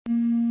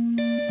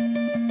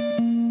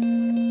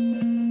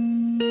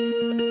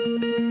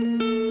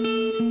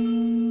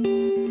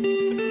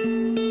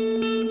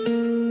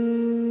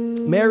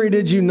Mary,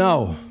 Did You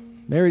Know?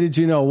 Mary, Did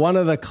You Know? One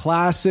of the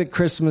classic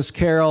Christmas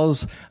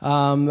carols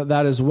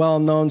that is well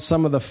known,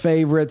 some of the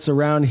favorites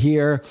around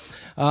here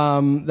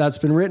that's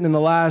been written in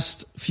the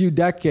last few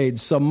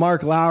decades. So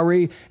Mark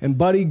Lowry and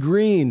Buddy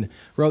Green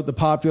wrote the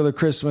popular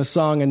Christmas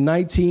song in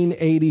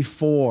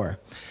 1984.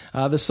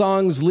 The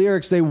song's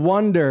lyrics, they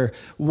wonder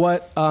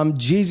what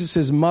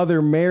Jesus'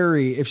 mother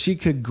Mary, if she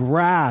could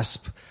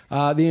grasp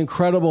the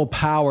incredible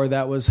power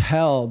that was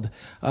held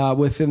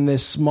within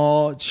this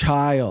small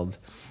child.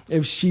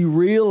 If she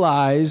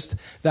realized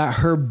that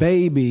her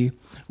baby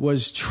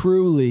was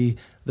truly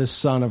the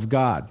Son of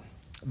God,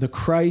 the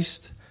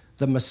Christ,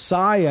 the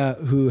Messiah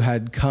who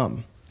had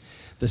come,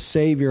 the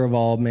Savior of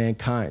all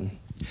mankind.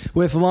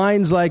 With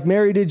lines like,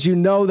 Mary, did you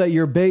know that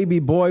your baby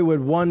boy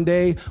would one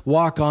day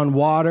walk on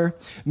water?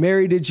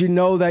 Mary, did you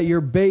know that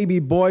your baby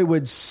boy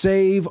would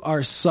save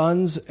our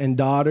sons and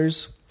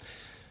daughters?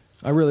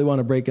 I really want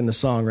to break into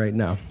song right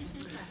now.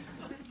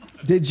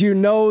 Did you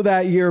know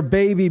that your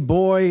baby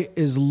boy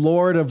is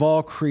Lord of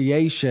all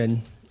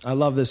creation? I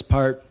love this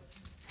part.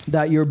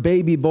 That your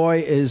baby boy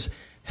is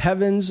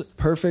heaven's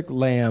perfect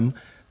lamb.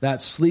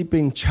 That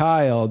sleeping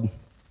child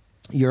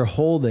you're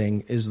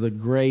holding is the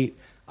great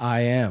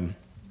I am.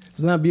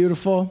 Isn't that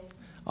beautiful?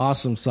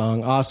 Awesome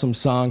song, awesome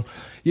song.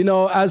 You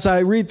know, as I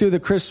read through the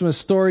Christmas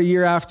story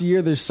year after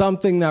year, there's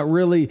something that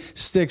really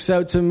sticks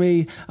out to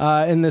me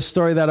in this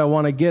story that I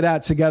want to get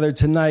at together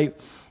tonight.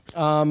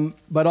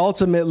 But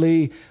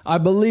ultimately, I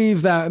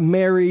believe that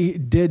Mary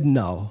did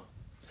know.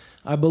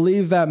 I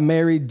believe that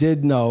Mary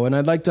did know. And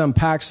I'd like to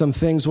unpack some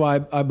things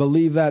why I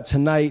believe that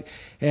tonight.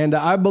 And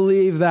I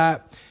believe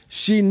that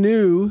she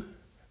knew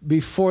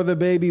before the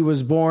baby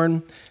was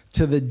born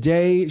to the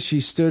day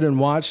she stood and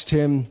watched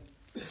him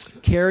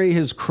carry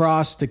his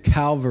cross to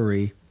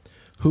Calvary,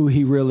 who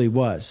he really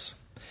was.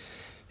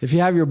 If you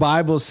have your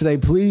Bibles today,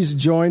 please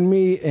join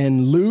me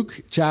in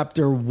Luke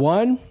chapter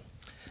 1,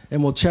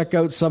 and we'll check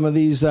out some of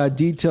these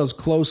details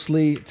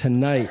closely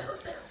tonight.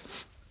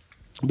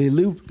 It'll be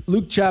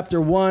Luke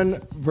chapter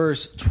 1,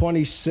 verse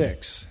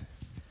 26.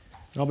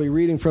 I'll be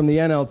reading from the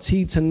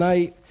NLT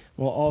tonight.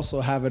 We'll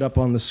also have it up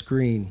on the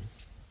screen.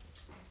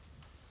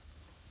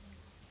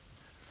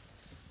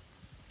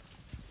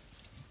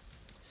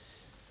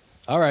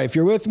 All right, if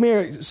you're with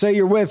me, say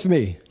you're with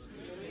me.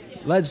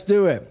 Let's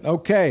do it.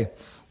 Okay.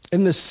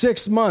 In the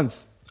 6th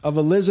month of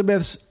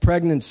Elizabeth's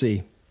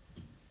pregnancy,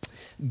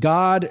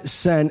 God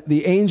sent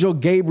the angel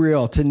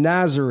Gabriel to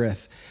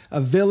Nazareth, a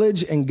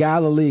village in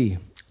Galilee,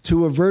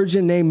 to a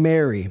virgin named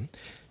Mary.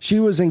 She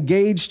was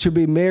engaged to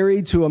be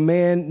married to a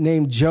man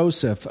named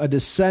Joseph, a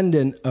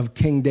descendant of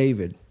King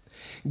David.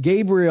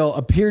 Gabriel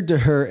appeared to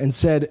her and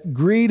said,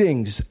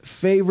 "Greetings,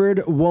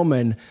 favored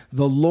woman,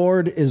 the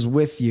Lord is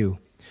with you."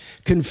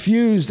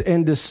 Confused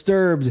and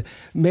disturbed,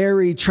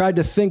 Mary tried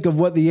to think of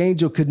what the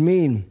angel could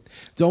mean.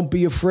 "Don't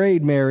be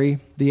afraid, Mary,"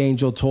 the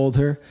angel told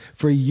her,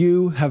 "for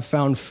you have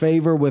found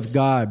favor with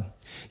God.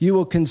 You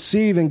will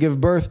conceive and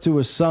give birth to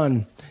a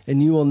son,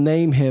 and you will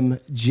name him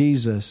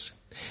Jesus.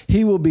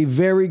 He will be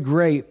very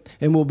great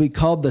and will be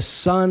called the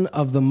Son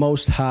of the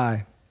Most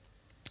High.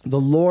 The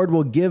Lord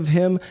will give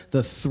him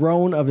the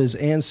throne of his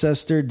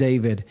ancestor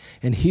David,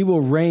 and he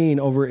will reign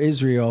over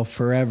Israel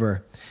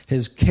forever.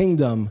 His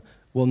kingdom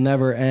will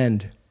never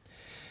end."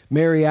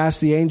 Mary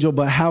asked the angel,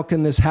 "But how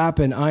can this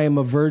happen? I am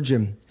a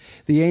virgin."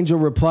 The angel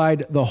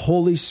replied, "The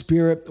Holy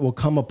Spirit will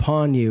come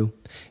upon you,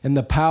 and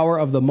the power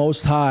of the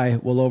Most High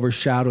will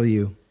overshadow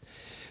you.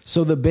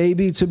 So the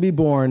baby to be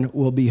born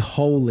will be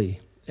holy,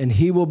 and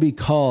he will be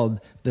called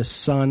the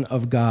Son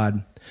of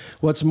God.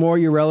 What's more,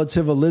 your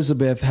relative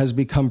Elizabeth has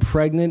become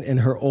pregnant in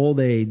her old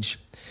age.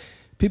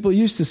 People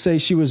used to say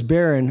she was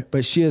barren,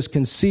 but she has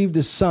conceived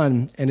a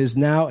son and is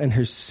now in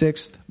her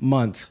 6th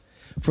month.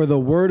 For the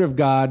word of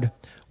God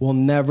will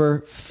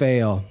never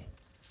fail."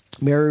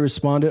 Mary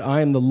responded,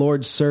 "I am the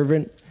Lord's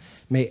servant.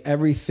 May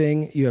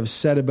everything you have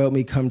said about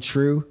me come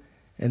true."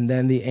 And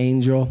then the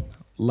angel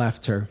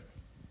left her.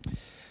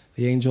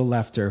 The angel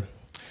left her.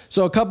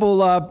 So a couple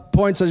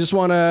points I just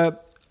want to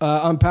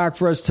unpack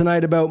for us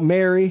tonight about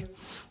Mary.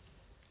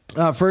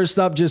 First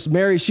up, just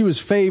Mary, she was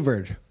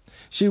favored.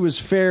 She was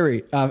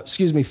favored.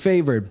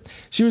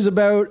 She was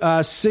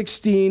about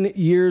 16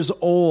 years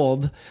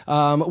old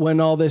when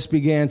all this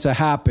began to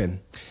happen.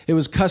 It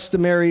was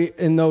customary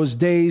in those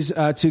days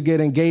to get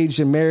engaged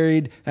and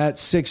married at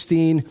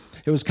 16.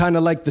 It was kind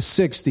of like the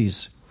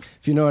 60s,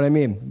 if you know what I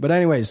mean. But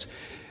anyways,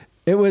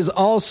 it was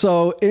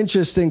also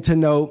interesting to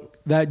note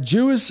that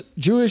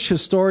Jewish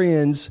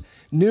historians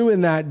knew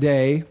in that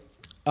day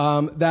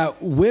that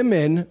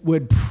women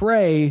would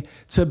pray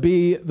to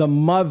be the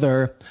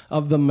mother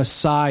of the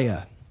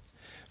Messiah.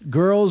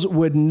 Girls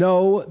would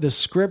know the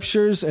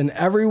scriptures, and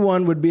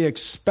everyone would be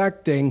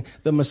expecting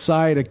the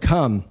Messiah to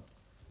come.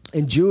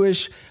 And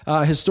Jewish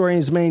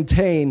historians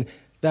maintain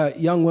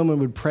that young women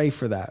would pray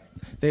for that.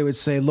 They would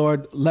say,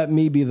 "Lord, let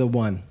me be the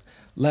one.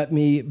 Let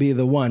me be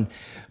the one."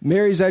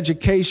 Mary's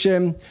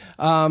education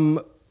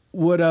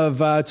would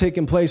have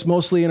taken place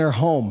mostly in her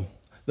home.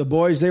 The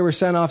boys, they were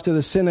sent off to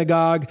the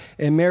synagogue,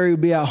 and Mary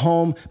would be at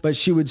home, but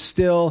she would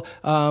still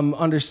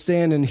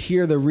understand and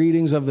hear the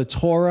readings of the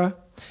Torah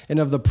and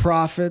of the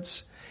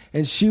prophets,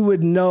 and she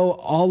would know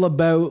all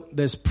about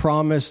this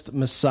promised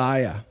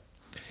Messiah.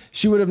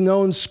 She would have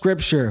known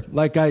scripture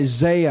like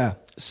Isaiah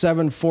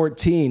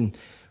 7:14,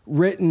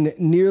 written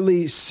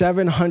nearly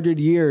 700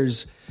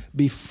 years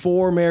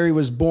before Mary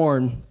was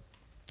born,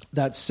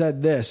 that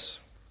said this: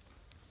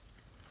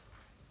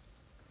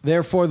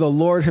 "Therefore the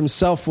Lord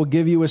himself will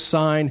give you a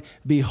sign.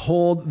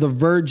 Behold, the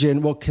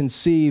virgin will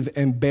conceive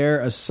and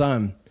bear a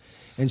son,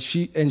 and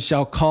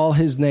shall call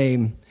his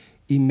name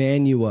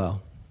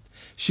Emmanuel."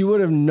 She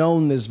would have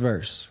known this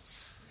verse.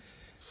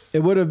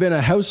 It would have been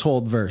a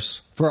household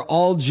verse for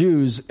all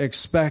Jews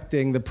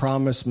expecting the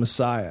promised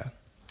Messiah.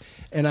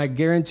 And I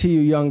guarantee you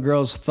young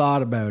girls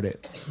thought about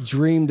it,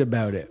 dreamed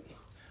about it.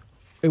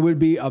 It would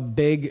be a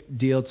big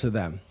deal to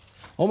them.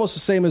 Almost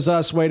the same as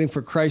us waiting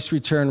for Christ's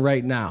return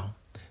right now.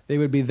 They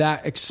would be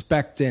that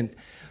expectant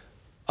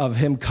of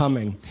him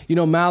coming. You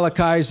know,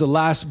 Malachi is the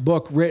last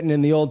book written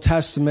in the Old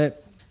Testament,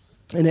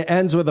 and it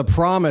ends with a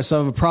promise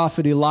of a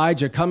prophet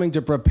Elijah coming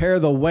to prepare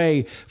the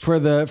way for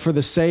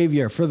the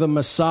Savior, for the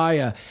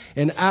Messiah.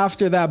 And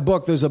after that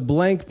book, there's a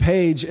blank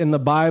page in the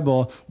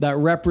Bible that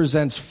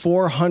represents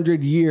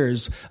 400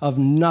 years of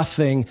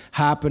nothing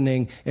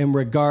happening in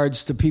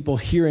regards to people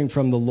hearing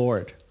from the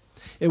Lord.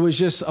 It was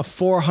just a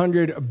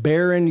 400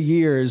 barren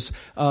years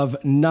of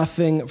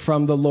nothing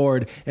from the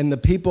Lord. And the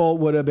people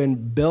would have been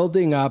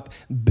building up,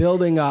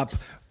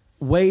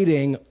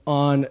 waiting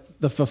on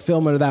the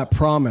fulfillment of that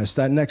promise,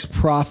 that next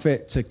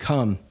prophet to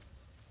come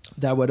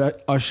that would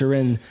usher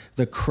in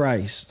the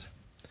Christ.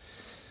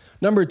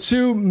 Number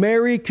 2,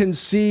 Mary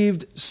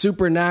conceived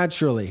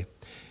supernaturally.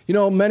 You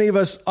know, many of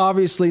us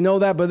obviously know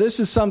that, but this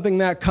is something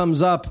that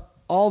comes up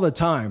all the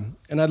time.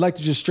 And I'd like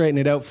to just straighten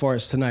it out for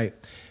us tonight.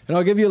 And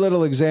I'll give you a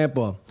little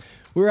example.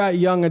 We were at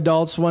Young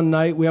Adults one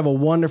night. We have a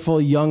wonderful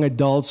young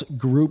adults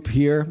group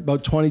here.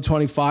 About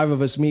 25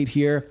 of us meet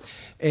here.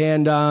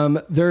 And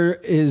there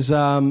is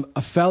a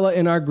fella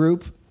in our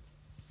group,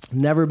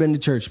 never been to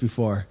church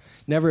before,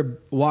 never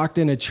walked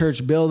in a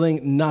church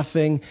building,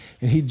 nothing.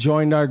 And he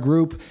joined our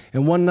group.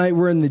 And one night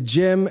we're in the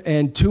gym,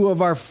 and 2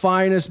 of our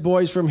finest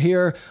boys from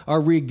here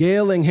are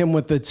regaling him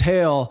with the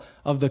tale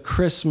of the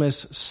Christmas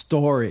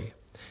story.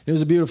 It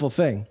was a beautiful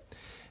thing.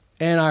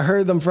 And I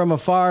heard them from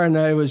afar, and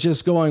it was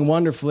just going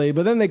wonderfully.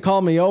 But then they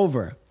called me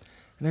over.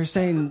 And they're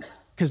saying,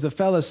 because the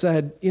fella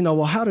said, you know,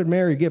 well, how did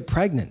Mary get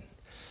pregnant?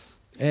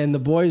 And the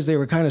boys, they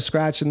were kind of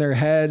scratching their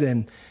head,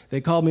 and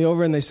they called me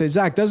over and they said,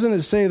 Zach, doesn't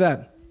it say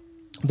that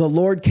the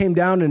Lord came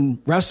down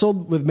and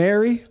wrestled with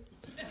Mary?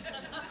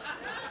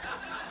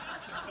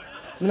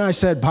 And I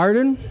said,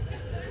 pardon?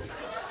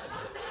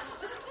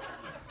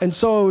 And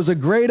so it was a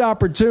great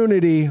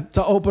opportunity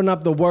to open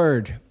up the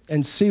Word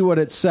and see what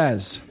it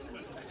says.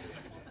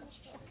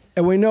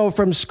 And we know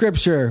from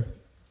Scripture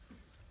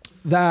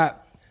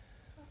that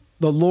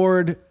the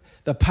Lord,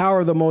 the power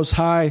of the Most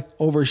High,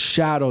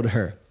 overshadowed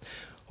her.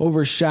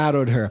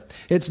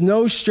 It's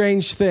no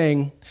strange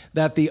thing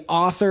that the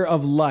author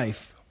of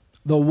life,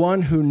 the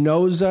one who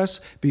knows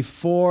us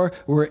before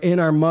we're in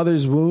our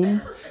mother's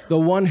womb, the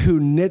one who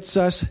knits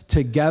us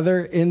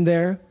together in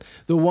there,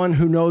 the one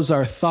who knows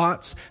our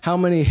thoughts, how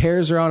many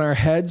hairs are on our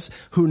heads,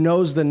 who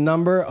knows the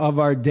number of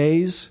our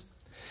days.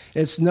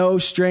 It's no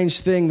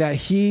strange thing that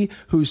he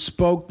who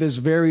spoke this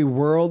very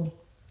world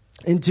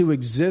into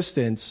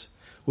existence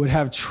would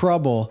have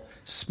trouble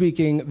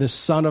speaking the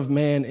Son of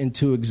Man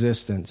into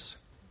existence.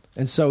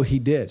 And so he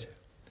did.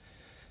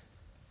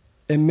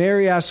 And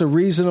Mary asks a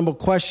reasonable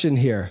question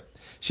here.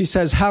 She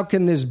says, how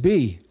can this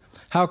be?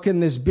 How can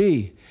this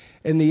be?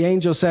 And the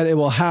angel said, it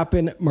will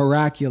happen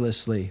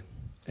miraculously.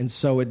 And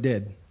so it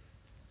did.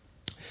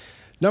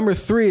 Number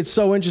 3, it's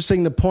so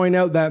interesting to point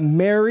out that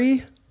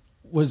Mary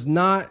was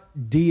not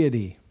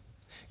deity.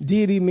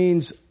 Deity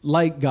means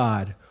like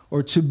God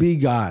or to be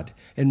God.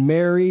 And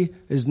Mary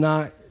is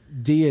not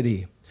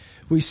deity.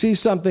 We see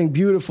something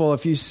beautiful.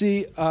 If you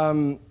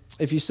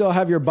still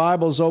have your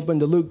Bibles open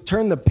to Luke,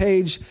 turn the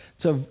page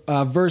to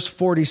verse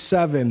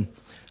 47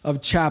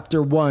 of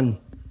chapter 1.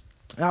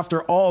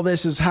 After all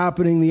this is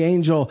happening, the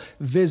angel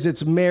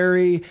visits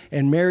Mary,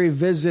 and Mary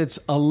visits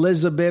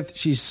Elizabeth.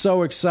 She's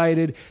so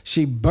excited.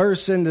 She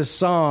bursts into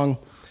song,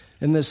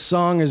 and this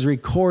song is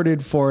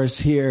recorded for us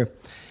here.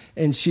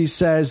 And she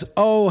says,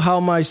 "Oh, how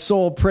my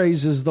soul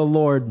praises the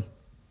Lord,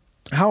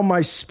 how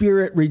my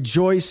spirit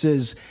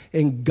rejoices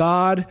in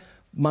God,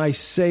 my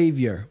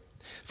Savior.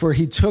 For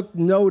he took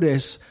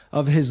notice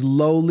of his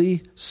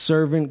lowly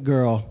servant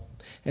girl.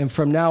 And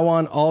from now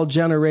on, all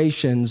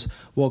generations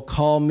will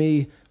call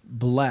me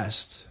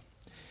blessed."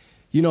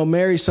 You know,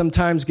 Mary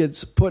sometimes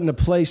gets put in a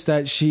place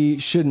that she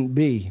shouldn't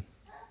be.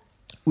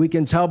 We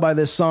can tell by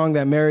this song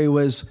that Mary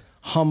was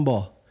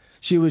humble.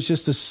 She was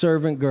just a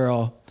servant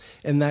girl,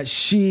 and that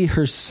she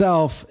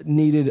herself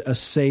needed a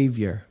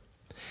Savior.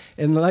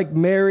 And like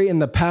Mary and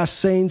the past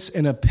saints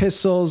and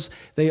epistles,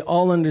 they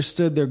all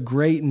understood their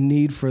great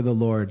need for the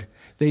Lord.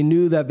 They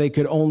knew that they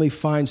could only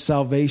find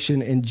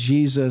salvation in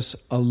Jesus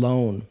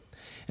alone.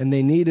 And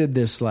they needed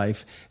this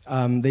life.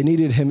 They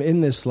needed him in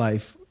this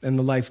life and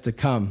the life to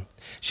come.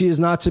 She is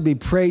not to be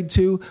prayed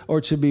to or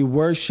to be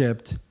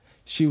worshiped.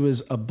 She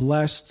was a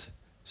blessed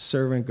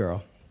servant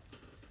girl.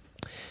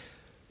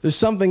 There's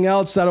something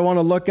else that I want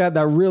to look at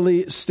that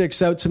really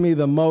sticks out to me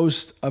the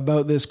most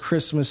about this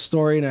Christmas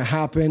story, and it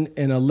happened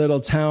in a little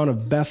town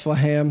of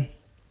Bethlehem,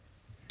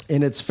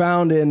 and it's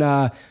found in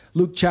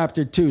Luke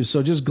chapter 2.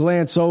 So just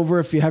glance over,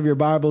 if you have your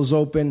Bibles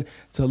open,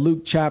 to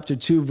Luke chapter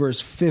 2,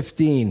 verse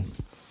 15.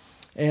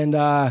 And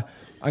I'm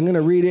going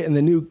to read it in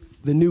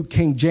the New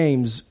King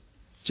James,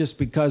 just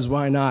because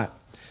why not?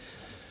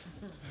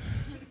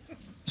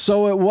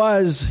 So it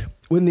was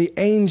when the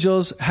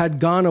angels had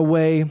gone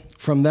away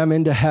from them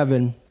into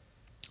heaven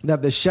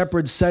that the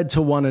shepherds said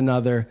to one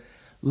another,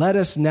 "Let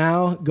us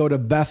now go to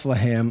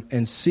Bethlehem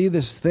and see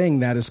this thing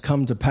that has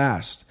come to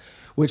pass,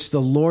 which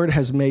the Lord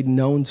has made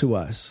known to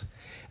us."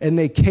 And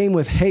they came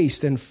with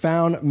haste and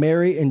found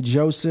Mary and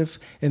Joseph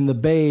and the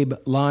babe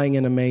lying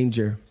in a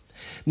manger.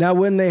 Now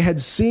when they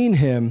had seen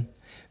him,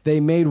 they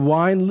made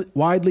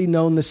widely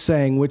known the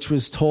saying which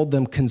was told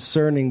them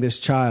concerning this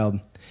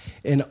child.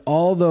 And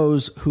all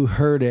those who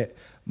heard it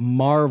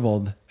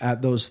marveled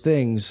at those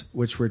things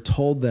which were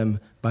told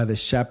them by the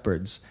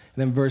shepherds.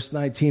 And then verse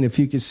 19, if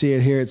you can see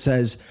it here, it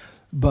says,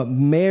 "But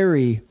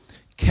Mary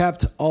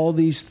kept all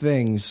these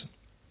things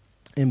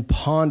and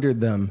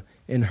pondered them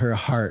in her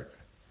heart."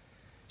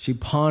 She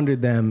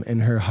pondered them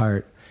in her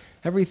heart.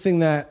 Everything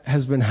that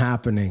has been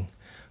happening,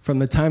 from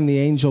the time the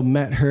angel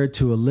met her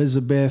to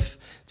Elizabeth,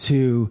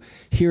 to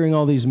hearing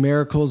all these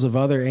miracles of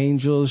other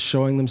angels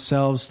showing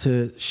themselves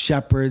to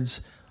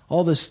shepherds,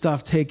 all this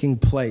stuff taking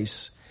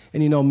place.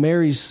 And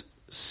Mary's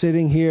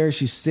sitting here,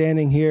 she's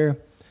standing here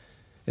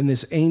in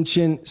this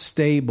ancient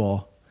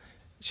stable.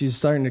 She's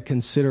starting to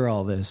consider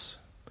all this.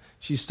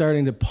 She's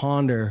starting to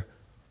ponder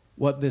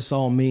what this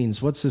all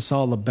means. What's this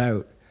all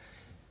about?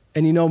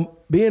 And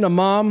being a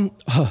mom,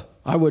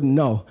 I wouldn't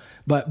know,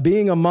 but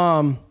being a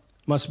mom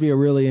must be a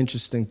really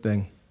interesting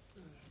thing.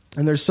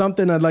 And there's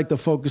something I'd like to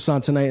focus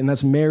on tonight, and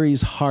that's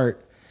Mary's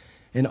heart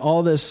and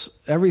all this,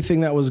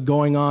 everything that was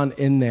going on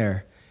in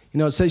there.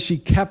 It says she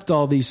kept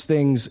all these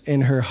things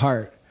in her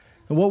heart.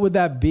 And what would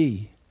that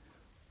be?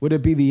 Would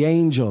it be the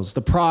angels,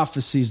 the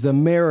prophecies, the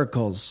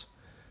miracles?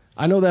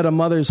 I know that a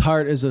mother's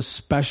heart is a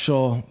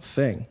special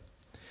thing.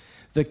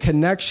 The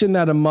connection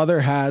that a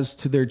mother has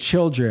to their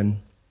children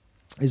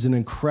is an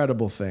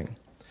incredible thing.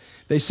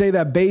 They say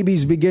that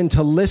babies begin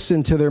to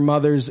listen to their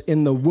mothers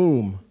in the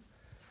womb.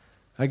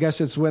 I guess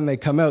it's when they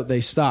come out,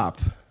 they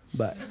stop.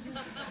 But,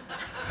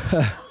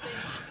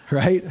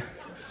 right?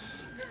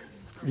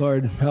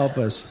 Lord, help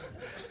us.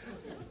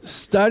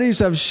 Studies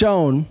have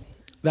shown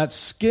that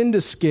skin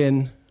to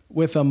skin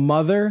with a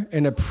mother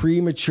and a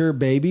premature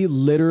baby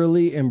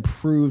literally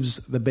improves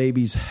the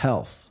baby's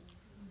health.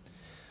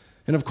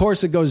 And of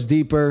course, it goes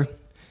deeper.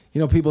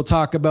 People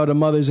talk about a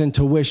mother's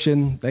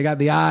intuition. They got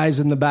the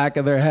eyes in the back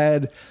of their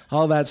head,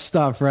 all that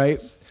stuff, right?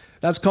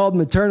 That's called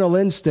maternal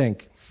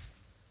instinct.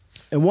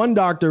 And one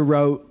doctor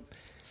wrote,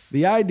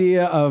 "The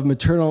idea of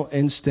maternal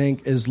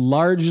instinct is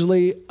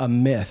largely a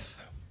myth.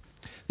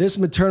 This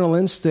maternal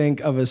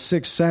instinct of a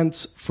sixth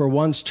sense for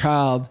one's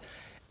child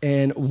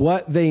and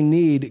what they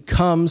need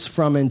comes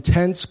from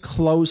intense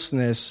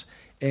closeness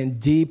and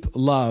deep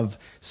love,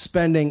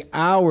 spending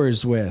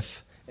hours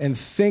with and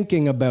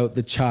thinking about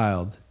the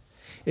child.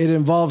 It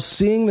involves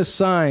seeing the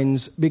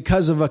signs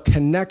because of a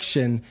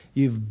connection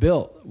you've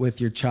built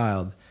with your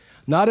child.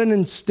 Not an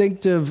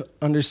instinctive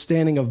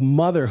understanding of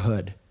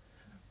motherhood,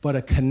 but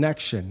a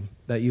connection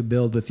that you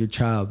build with your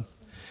child."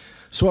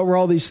 So what were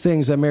all these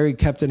things that Mary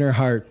kept in her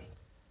heart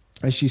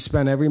as she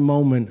spent every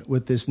moment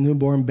with this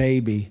newborn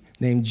baby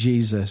named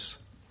Jesus?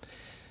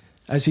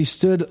 As he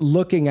stood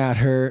looking at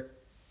her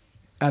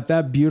at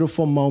that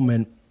beautiful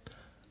moment,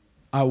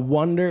 I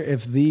wonder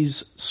if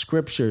these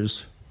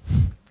scriptures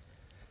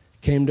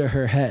came to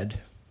her head.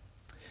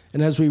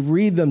 And as we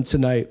read them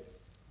tonight,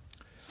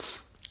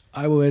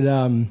 I would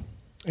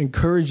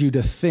encourage you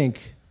to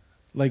think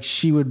like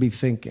she would be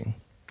thinking.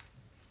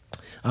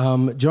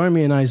 Join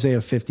me in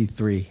Isaiah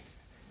 53,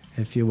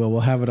 if you will.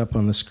 We'll have it up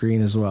on the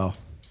screen as well.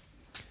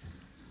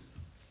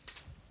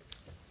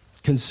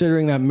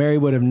 Considering that Mary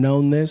would have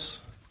known this,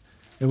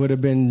 it would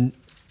have been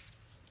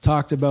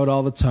talked about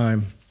all the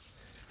time,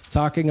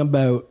 talking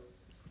about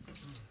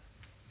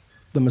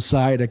the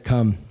Messiah to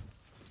come.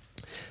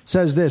 It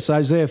says this,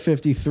 Isaiah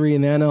 53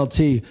 in the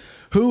NLT,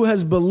 "Who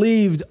has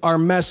believed our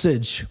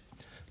message,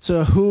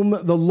 to whom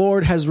the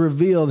Lord has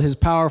revealed his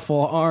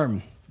powerful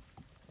arm?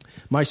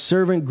 My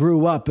servant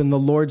grew up in the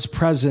Lord's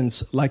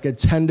presence like a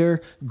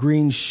tender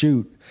green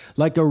shoot,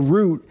 like a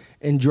root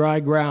in dry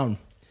ground.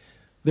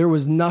 There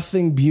was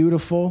nothing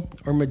beautiful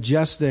or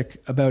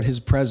majestic about his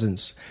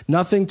presence,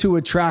 nothing to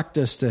attract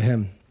us to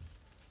him.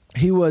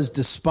 He was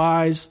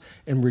despised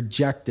and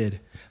rejected,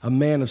 a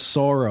man of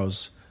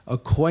sorrows,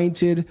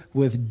 acquainted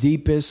with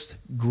deepest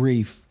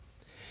grief.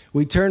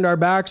 We turned our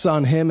backs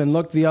on him and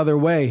looked the other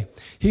way.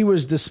 He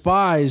was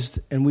despised,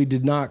 and we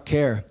did not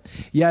care.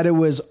 Yet it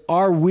was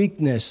our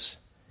weaknesses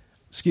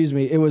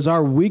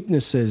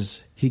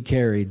he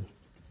carried.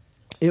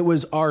 It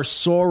was our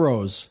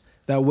sorrows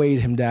that weighed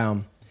him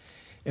down.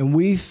 And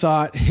we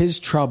thought his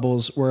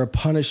troubles were a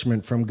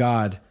punishment from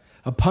God,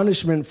 a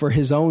punishment for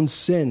his own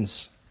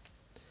sins.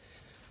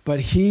 But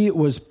he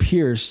was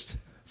pierced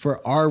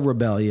for our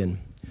rebellion,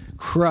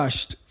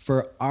 crushed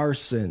for our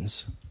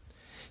sins.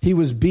 He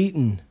was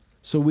beaten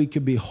so we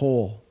could be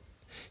whole.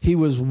 He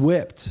was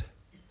whipped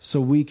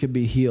so we could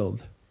be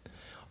healed.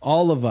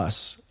 All of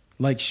us,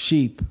 like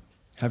sheep,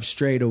 have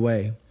strayed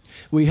away.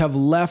 We have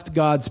left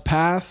God's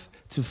path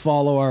to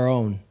follow our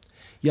own.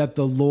 Yet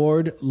the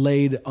Lord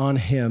laid on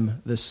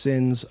him the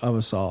sins of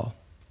us all.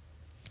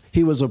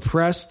 He was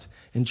oppressed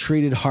and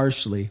treated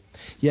harshly,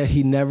 yet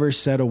he never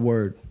said a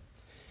word.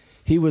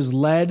 He was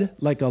led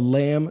like a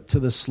lamb to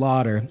the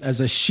slaughter.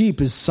 As a sheep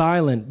is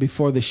silent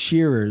before the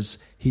shearers,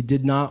 he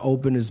did not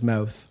open his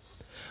mouth.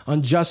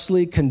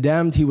 Unjustly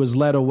condemned, he was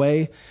led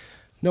away.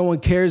 No one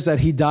cares that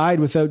he died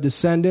without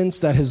descendants,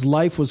 that his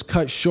life was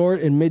cut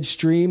short in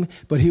midstream,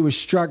 but he was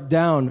struck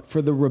down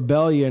for the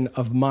rebellion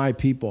of my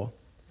people.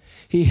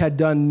 He had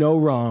done no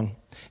wrong,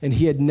 and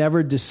he had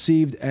never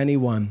deceived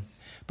anyone,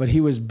 but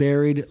he was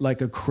buried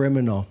like a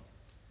criminal.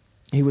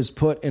 He was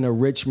put in a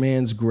rich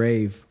man's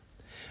grave.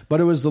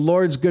 But it was the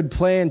Lord's good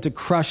plan to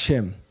crush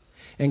him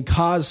and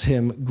cause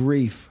him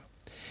grief.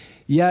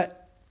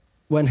 Yet,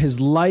 when his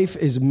life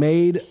is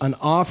made an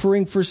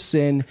offering for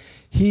sin,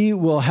 he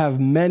will have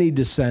many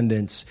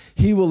descendants.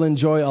 He will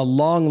enjoy a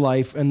long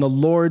life, and the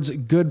Lord's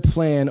good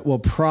plan will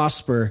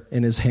prosper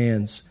in his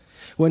hands.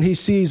 When he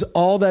sees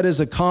all that is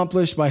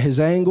accomplished by his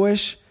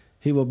anguish,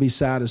 he will be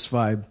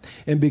satisfied.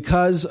 And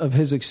because of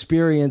his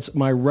experience,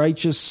 my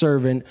righteous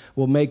servant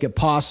will make it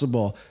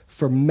possible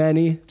for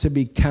many to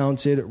be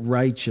counted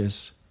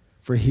righteous,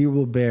 for he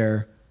will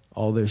bear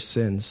all their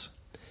sins.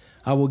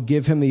 I will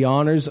give him the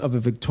honors of a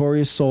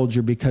victorious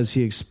soldier because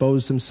he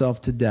exposed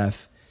himself to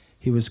death.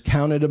 He was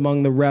counted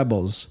among the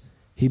rebels.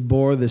 He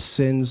bore the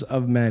sins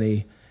of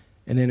many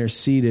and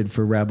interceded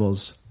for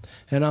rebels.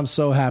 And I'm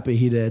so happy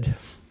he did.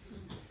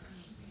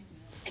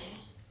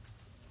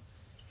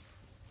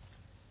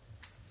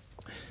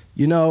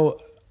 You know,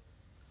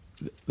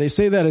 they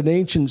say that an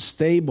ancient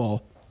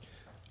stable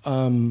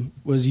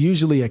was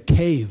usually a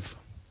cave.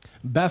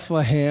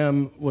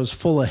 Bethlehem was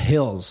full of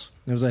hills.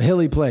 It was a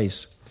hilly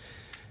place.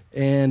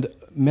 And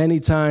many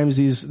times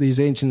these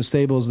ancient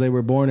stables, they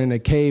were born in a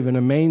cave, and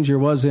a manger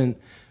wasn't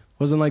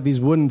like these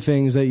wooden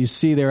things that you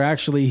see. They're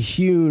actually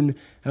hewn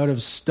out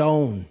of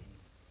stone,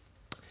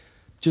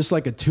 just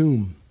like a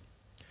tomb.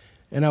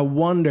 And I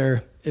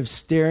wonder if,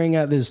 staring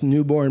at this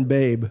newborn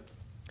babe,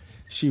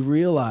 she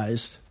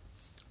realized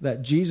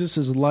that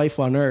Jesus' life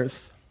on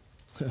earth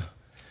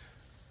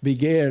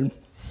began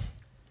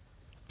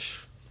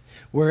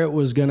where it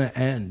was going to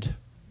end.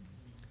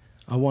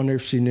 I wonder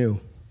if she knew.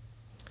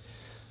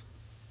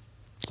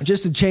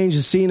 Just to change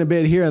the scene a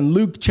bit here, in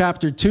Luke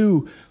chapter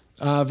 2,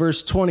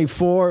 verse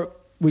 24,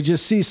 we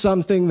just see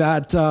something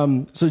that,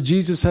 so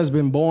Jesus has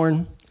been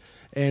born,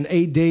 and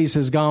 8 days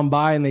has gone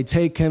by, and they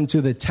take him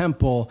to the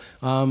temple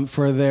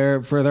for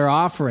their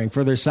offering,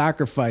 for their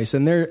sacrifice.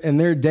 And in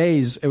their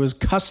days, it was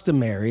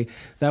customary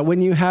that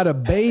when you had a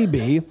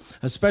baby,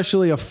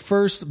 especially a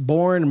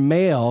firstborn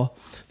male,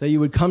 that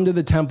you would come to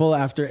the temple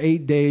after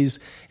 8 days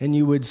and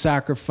you would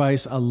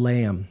sacrifice a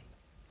lamb.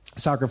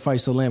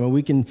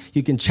 And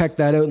you can check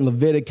that out in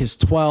Leviticus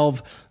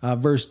 12,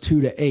 verse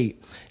 2 to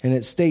 8. And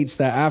it states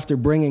that after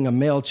bringing a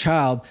male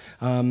child,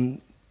 the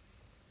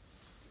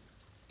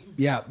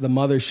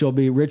mother shall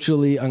be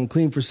ritually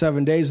unclean for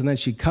 7 days, and then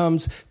she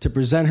comes to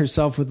present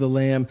herself with the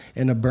lamb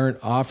and a burnt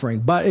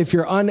offering. But if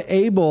you're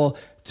unable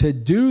to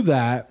do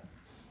that,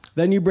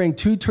 then you bring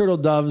 2 turtle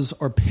doves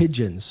or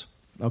pigeons,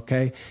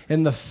 okay?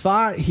 And the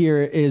thought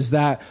here is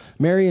that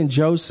Mary and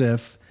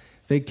Joseph,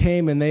 they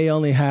came and they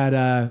only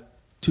had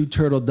 2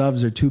 turtle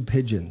doves or 2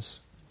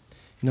 pigeons.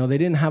 You know, they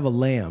didn't have a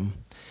lamb.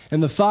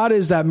 And the thought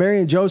is that Mary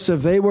and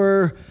Joseph, they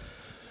were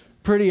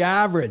pretty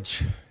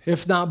average,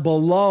 if not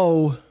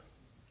below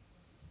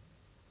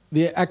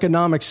the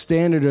economic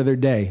standard of their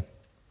day.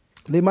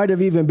 They might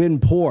have even been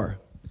poor,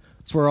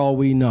 for all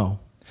we know.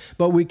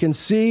 But we can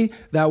see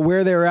that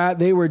where they're at,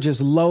 they were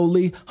just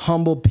lowly,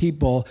 humble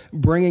people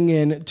bringing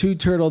in 2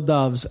 turtle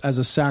doves as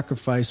a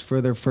sacrifice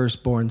for their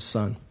firstborn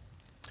son.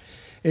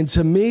 And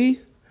to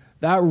me,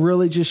 that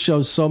really just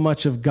shows so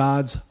much of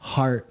God's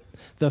heart,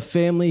 the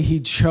family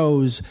he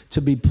chose to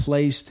be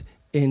placed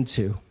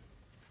into.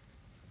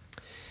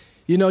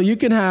 You know, you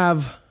can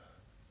have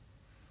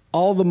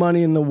all the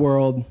money in the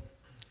world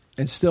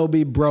and still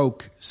be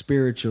broke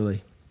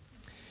spiritually.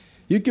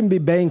 You can be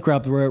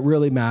bankrupt where it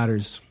really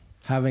matters,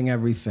 having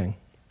everything.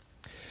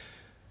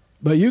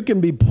 But you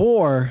can be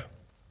poor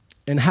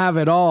and have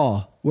it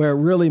all where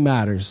it really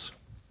matters.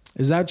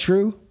 Is that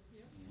true?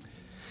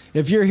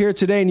 If you're here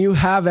today and you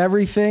have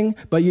everything,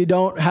 but you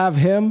don't have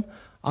him,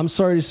 I'm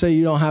sorry to say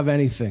you don't have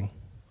anything.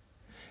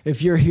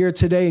 If you're here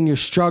today and you're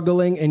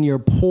struggling and you're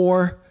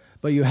poor,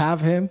 but you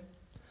have him,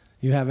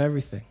 you have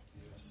everything.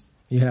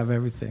 You have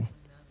everything.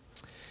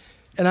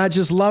 And I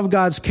just love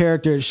God's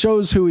character. It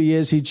shows who he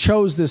is. He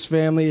chose this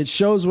family. It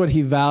shows what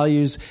he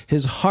values.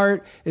 His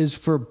heart is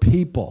for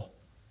people.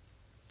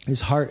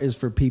 His heart is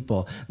for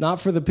people.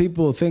 Not for the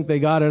people who think they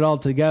got it all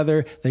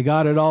together. They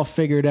got it all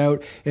figured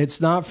out.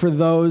 It's not for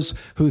those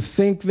who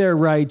think they're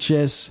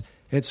righteous.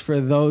 It's for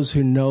those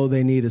who know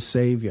they need a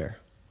Savior.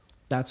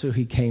 That's who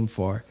he came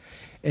for.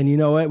 And you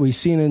know what? We've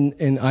seen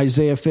in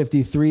Isaiah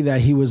 53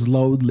 that he was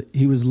lowly.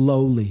 He was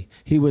lowly.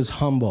 He was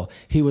humble.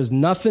 He was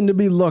nothing to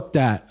be looked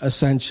at,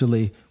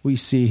 essentially, we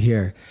see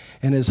here.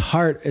 And his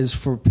heart is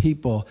for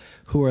people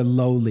who are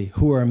lowly,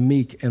 who are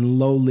meek and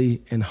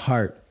lowly in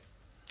heart.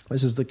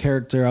 This is the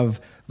character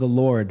of the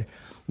Lord.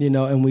 You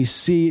know, and we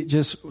see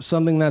just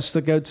something that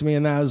stuck out to me,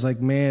 and that was like,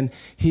 man,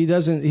 he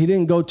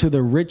didn't go to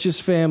the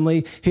richest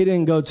family. He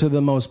didn't go to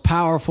the most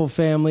powerful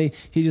family.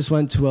 He just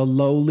went to a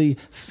lowly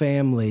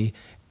family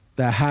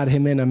that had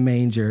him in a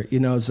manger. You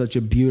know, it's such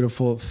a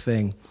beautiful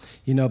thing.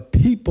 You know,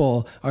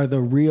 people are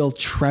the real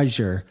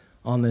treasure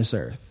on this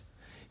earth.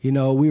 You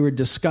know, we were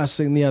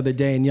discussing the other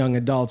day in young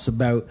adults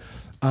about,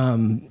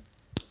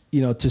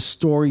 to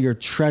store your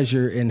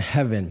treasure in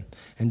heaven,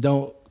 and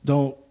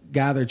don't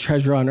gather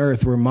treasure on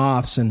earth where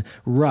moths and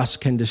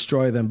rust can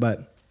destroy them,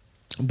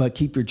 but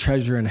keep your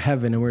treasure in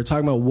heaven. And we're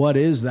talking about, what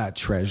is that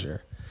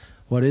treasure?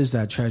 What is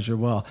that treasure?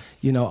 Well,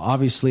 you know,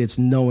 obviously it's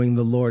knowing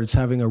the Lord. It's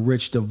having a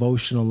rich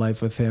devotional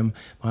life with him.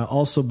 I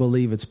also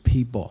believe it's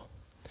people.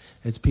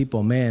 It's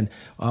people, man.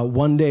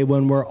 One day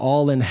when we're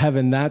all in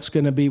heaven, we're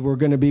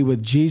going to be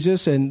with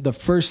Jesus. And the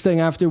first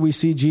thing after we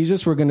see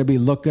Jesus, we're going to be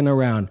looking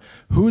around.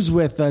 Who's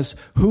with us?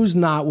 Who's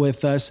not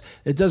with us?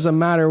 It doesn't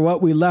matter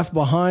what we left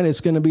behind. It's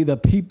going to be the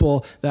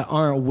people that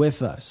aren't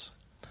with us.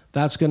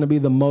 That's going to be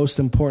the most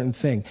important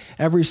thing.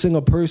 Every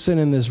single person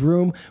in this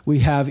room, we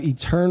have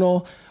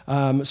eternal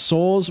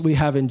souls. We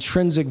have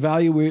intrinsic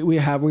value. We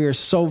are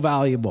so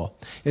valuable.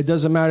 It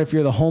doesn't matter if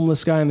you're the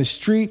homeless guy on the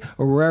street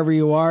or wherever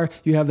you are.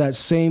 You have that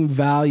same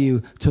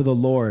value to the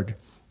Lord.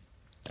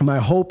 My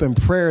hope and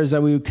prayer is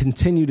that we would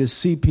continue to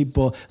see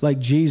people like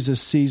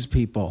Jesus sees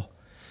people.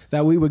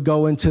 That we would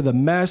go into the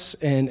mess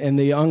and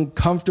the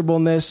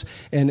uncomfortableness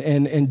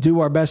and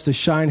do our best to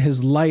shine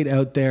his light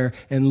out there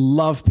and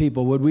love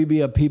people. Would we be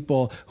a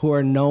people who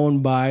are known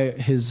by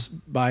his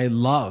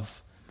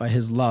love?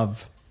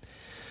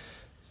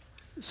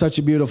 Such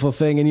a beautiful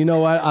thing. And you know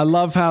what? I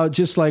love how,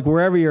 just like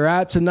wherever you're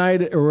at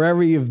tonight or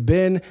wherever you've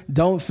been,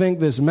 don't think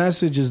this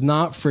message is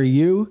not for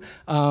you.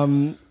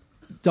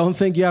 Don't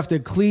think you have to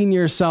clean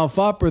yourself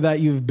up or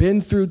that you've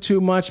been through too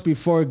much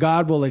before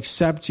God will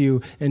accept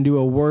you and do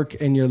a work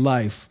in your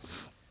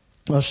life.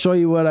 I'll show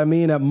you what I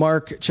mean at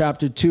Mark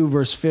chapter 2,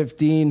 verse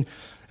 15.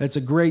 It's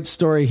a great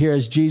story here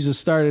as Jesus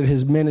started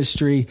his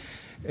ministry,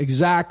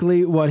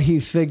 exactly what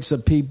he thinks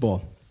of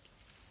people.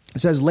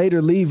 It says,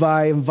 later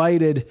Levi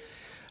invited,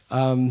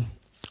 I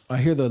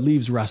hear the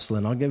leaves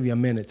rustling. I'll give you a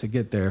minute to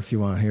get there if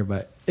you want to hear,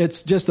 but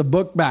it's just a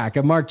book back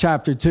at Mark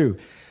chapter 2.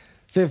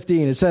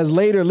 15. It says,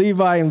 later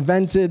Levi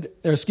invited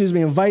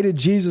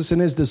Jesus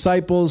and his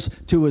disciples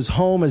to his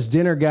home as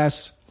dinner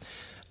guests,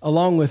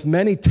 along with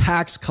many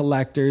tax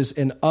collectors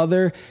and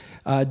other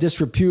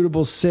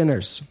disreputable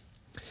sinners.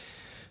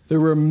 There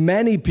were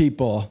many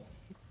people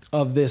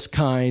of this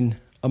kind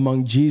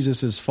among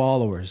Jesus'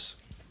 followers.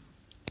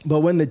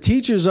 But when the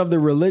teachers of the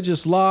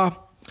religious law,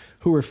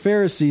 who were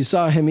Pharisees,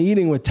 saw him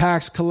eating with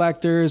tax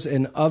collectors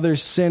and other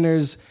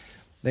sinners,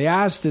 they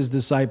asked his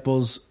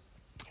disciples,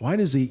 why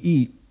does he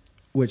eat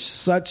with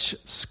such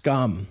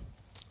scum?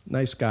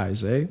 Nice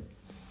guys, eh?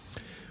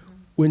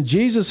 When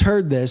Jesus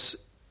heard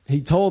this,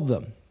 he told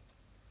them,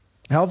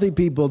 healthy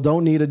people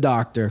don't need a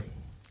doctor.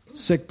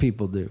 Sick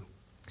people do.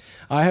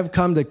 I have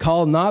come to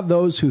call not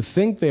those who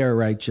think they are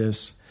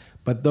righteous,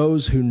 but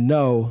those who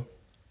know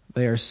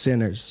they are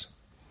sinners.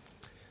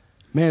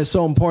 Man, it's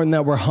so important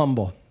that we're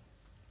humble.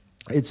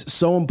 It's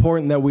so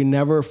important that we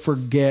never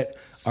forget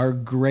our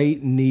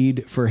great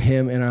need for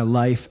him in our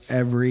life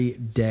every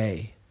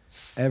day.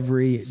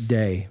 Every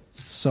day.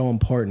 So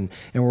important.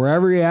 And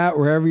wherever you're at,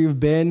 wherever you've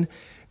been,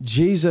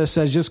 Jesus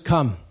says, just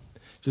come.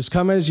 Just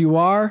come as you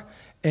are,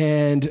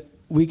 and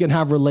we can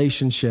have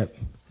relationship.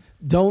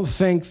 Don't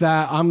think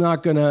that I'm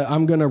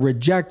going to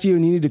reject you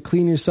and you need to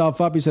clean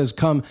yourself up. He says,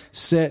 come,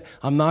 sit.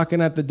 I'm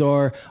knocking at the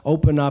door.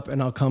 Open up,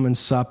 and I'll come and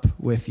sup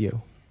with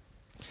you.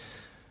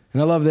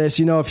 And I love this.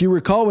 You know, if you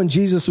recall when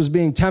Jesus was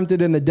being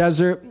tempted in the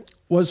desert,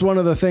 was one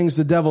of the things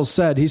the devil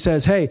said. He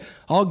says, hey,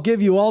 I'll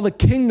give you all the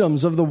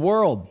kingdoms of the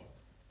world.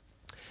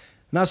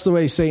 And that's the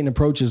way Satan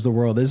approaches the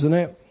world, isn't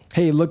it?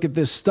 Hey, look at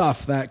this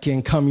stuff that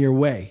can come your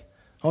way.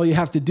 All you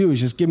have to do is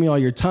just give me all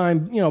your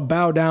time,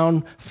 bow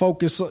down,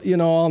 focus,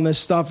 on this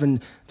stuff,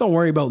 and don't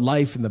worry about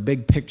life and the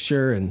big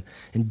picture and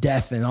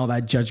death and all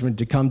that judgment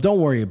to come. Don't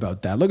worry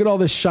about that. Look at all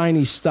this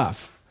shiny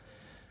stuff.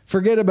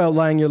 Forget about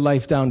laying your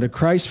life down to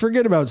Christ.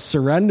 Forget about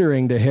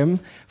surrendering to him.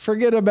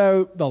 Forget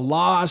about the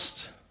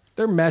lost.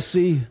 They're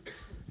messy,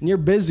 and you're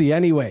busy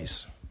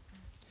anyways.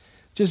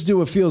 Just do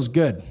what feels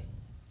good.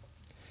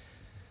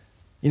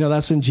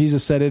 That's when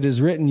Jesus said, "It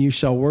is written, you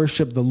shall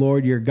worship the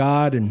Lord your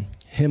God, and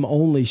him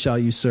only shall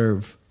you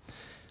serve."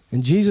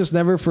 And Jesus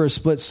never for a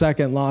split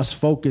second lost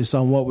focus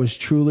on what was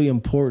truly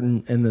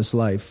important in this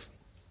life.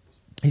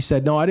 He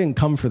said, "No, I didn't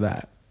come for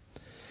that."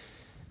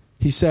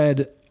 He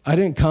said, "I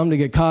didn't come to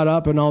get caught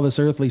up in all this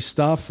earthly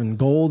stuff and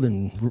gold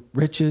and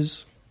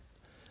riches.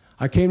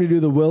 I came to do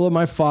the will of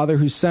my Father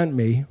who sent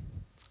me,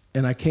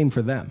 and I came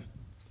for them.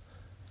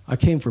 I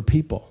came for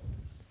people.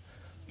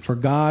 For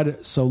God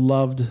so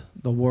loved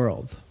the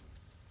world."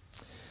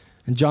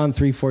 In John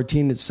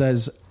 3:14 it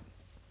says,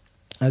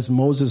 "As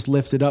Moses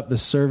lifted up the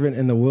servant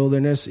in the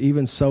wilderness,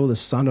 even so the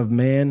Son of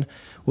Man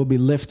will be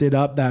lifted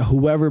up, that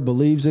whoever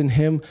believes in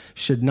him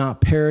should not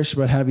perish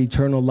but have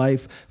eternal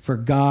life. For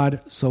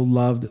God so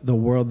loved the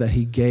world that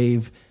he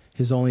gave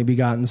his only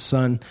begotten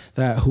Son,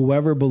 that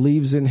whoever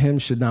believes in him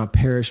should not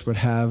perish but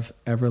have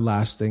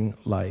everlasting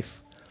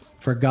life.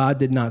 For God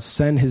did not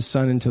send his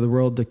Son into the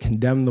world to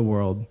condemn the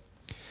world,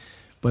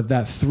 but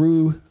that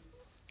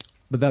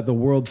the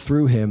world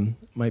through him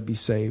might be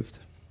saved."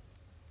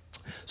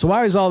 So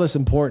why is all this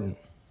important?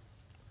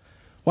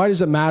 Why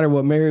does it matter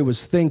what Mary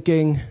was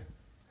thinking?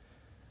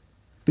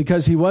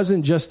 Because he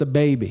wasn't just a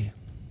baby.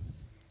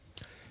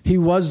 He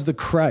was the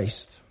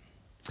Christ.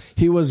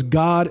 He was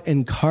God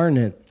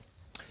incarnate.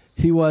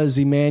 He was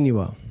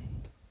Emmanuel.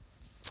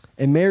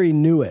 And Mary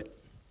knew it.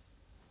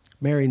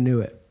 Mary knew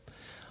it.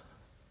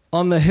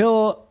 On the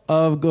hill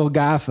of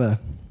Golgotha,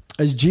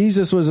 as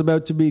Jesus was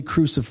about to be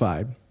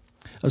crucified,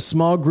 a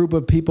small group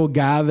of people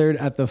gathered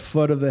at the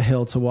foot of the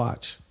hill to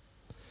watch.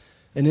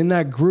 And in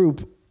that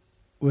group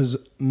was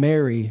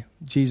Mary,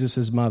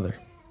 Jesus' mother.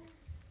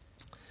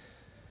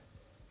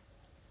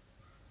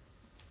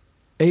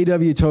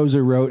 A.W.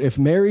 Tozer wrote, "If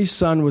Mary's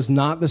son was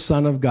not the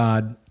Son of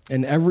God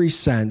in every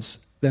sense,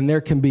 then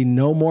there can be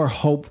no more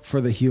hope for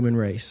the human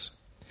race.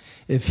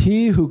 If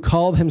he who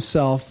called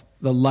himself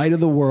the light of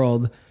the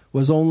world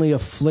was only a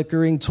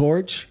flickering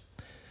torch,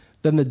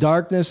 then the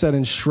darkness that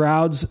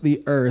enshrouds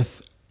the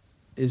earth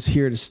is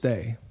here to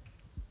stay.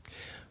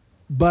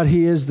 But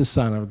he is the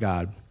Son of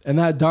God. And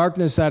that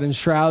darkness that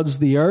enshrouds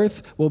the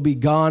earth will be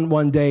gone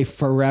one day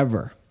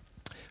forever.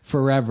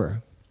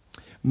 Forever."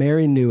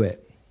 Mary knew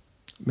it.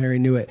 Mary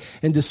knew it.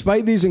 And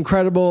despite these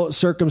incredible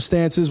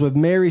circumstances, with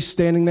Mary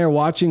standing there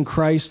watching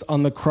Christ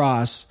on the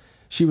cross,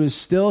 she was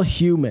still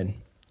human.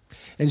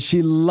 And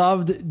she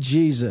loved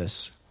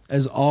Jesus,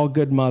 as all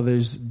good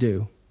mothers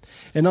do.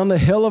 And on the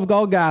hill of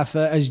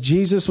Golgotha, as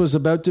Jesus was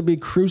about to be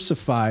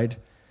crucified,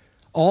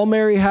 all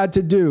Mary had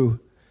to do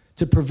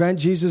to prevent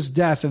Jesus'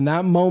 death in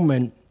that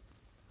moment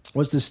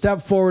was to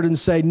step forward and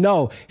say,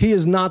 "No, he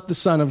is not the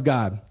Son of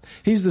God.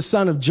 He's the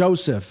son of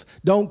Joseph.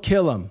 Don't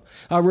kill him."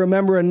 I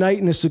remember a night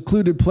in a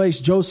secluded place,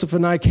 Joseph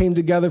and I came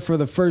together for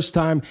the first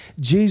time.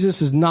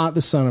 Jesus is not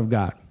the Son of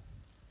God.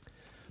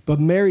 But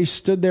Mary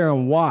stood there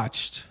and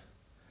watched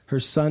her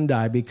son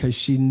die because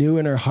she knew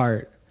in her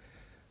heart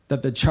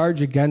that the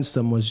charge against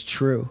him was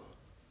true.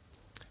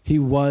 He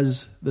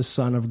was the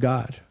Son of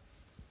God.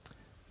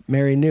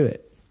 Mary knew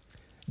it.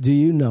 Do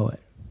you know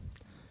it?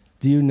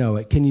 Do you know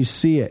it? Can you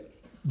see it?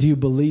 Do you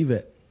believe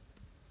it?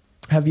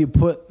 Have you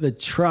put the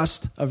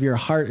trust of your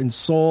heart and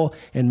soul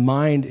and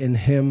mind in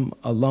him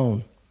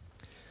alone?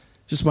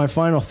 Just my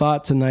final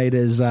thought tonight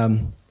is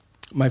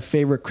my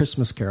favorite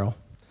Christmas carol,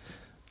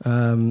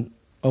 O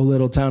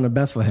Little Town of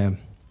Bethlehem.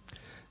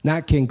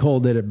 Nat King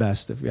Cole did it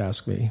best, if you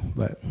ask me.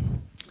 But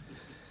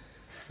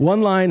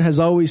one line has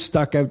always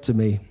stuck out to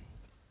me.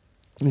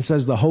 It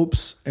says, "The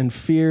hopes and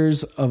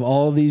fears of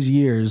all these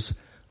years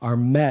are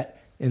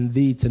met in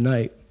thee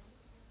tonight."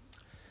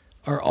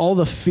 Are all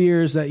the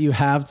fears that you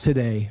have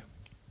today,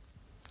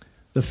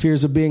 the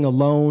fears of being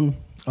alone,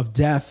 of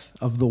death,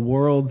 of the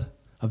world,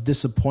 of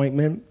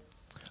disappointment,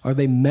 are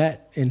they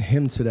met in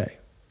him today?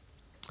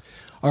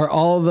 Are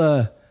all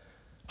the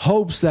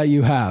hopes that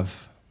you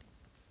have,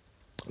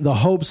 the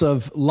hopes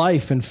of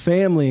life and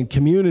family and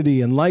community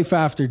and life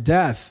after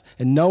death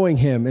and knowing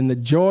him and the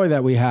joy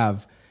that we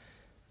have,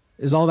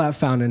 is all that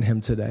found in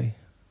him today?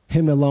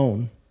 Him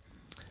alone?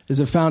 Is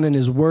it found in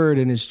his word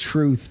and his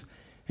truth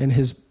and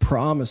his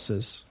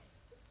promises?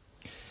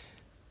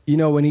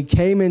 When he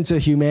came into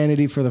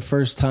humanity for the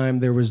first time,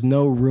 there was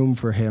no room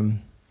for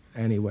him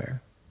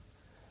anywhere.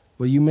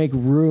 Will you make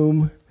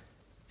room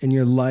in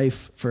your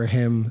life for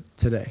him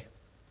today?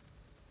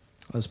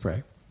 Let's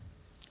pray.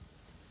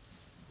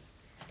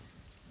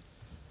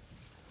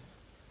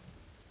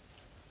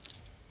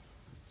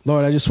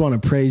 Lord, I just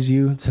want to praise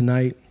you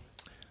tonight.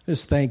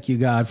 Just thank you,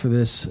 God, for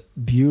this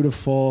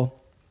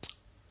beautiful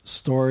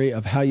story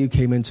of how you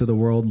came into the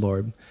world,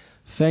 Lord.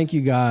 Thank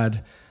you, God,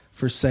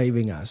 for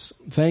saving us.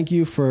 Thank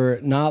you for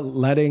not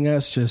letting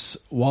us just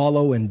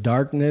wallow in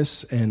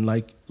darkness and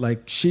like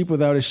sheep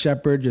without a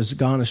shepherd, just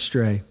gone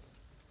astray.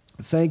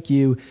 Thank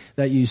you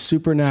that you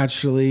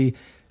supernaturally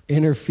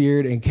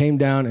interfered and came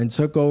down and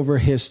took over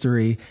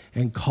history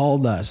and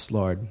called us,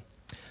 Lord.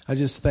 I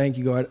just thank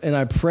you, God. And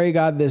I pray,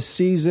 God, this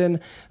season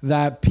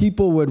that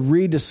people would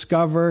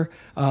rediscover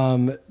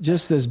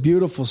just this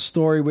beautiful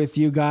story with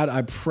you, God.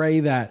 I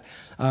pray that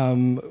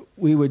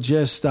we would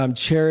just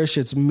cherish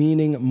its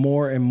meaning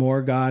more and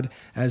more, God,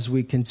 as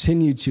we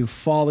continue to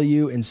follow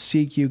you and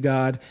seek you,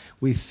 God.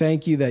 We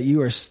thank you that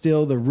you are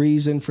still the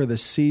reason for the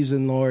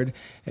season, Lord.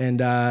 And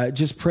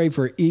just pray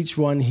for each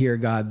one here,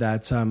 God,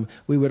 that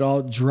we would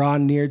all draw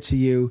near to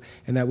you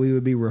and that we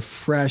would be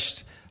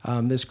refreshed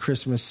this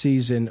Christmas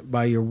season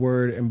by your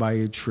word and by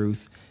your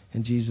truth.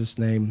 In Jesus'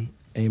 name,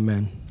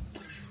 amen.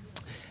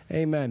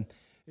 Amen.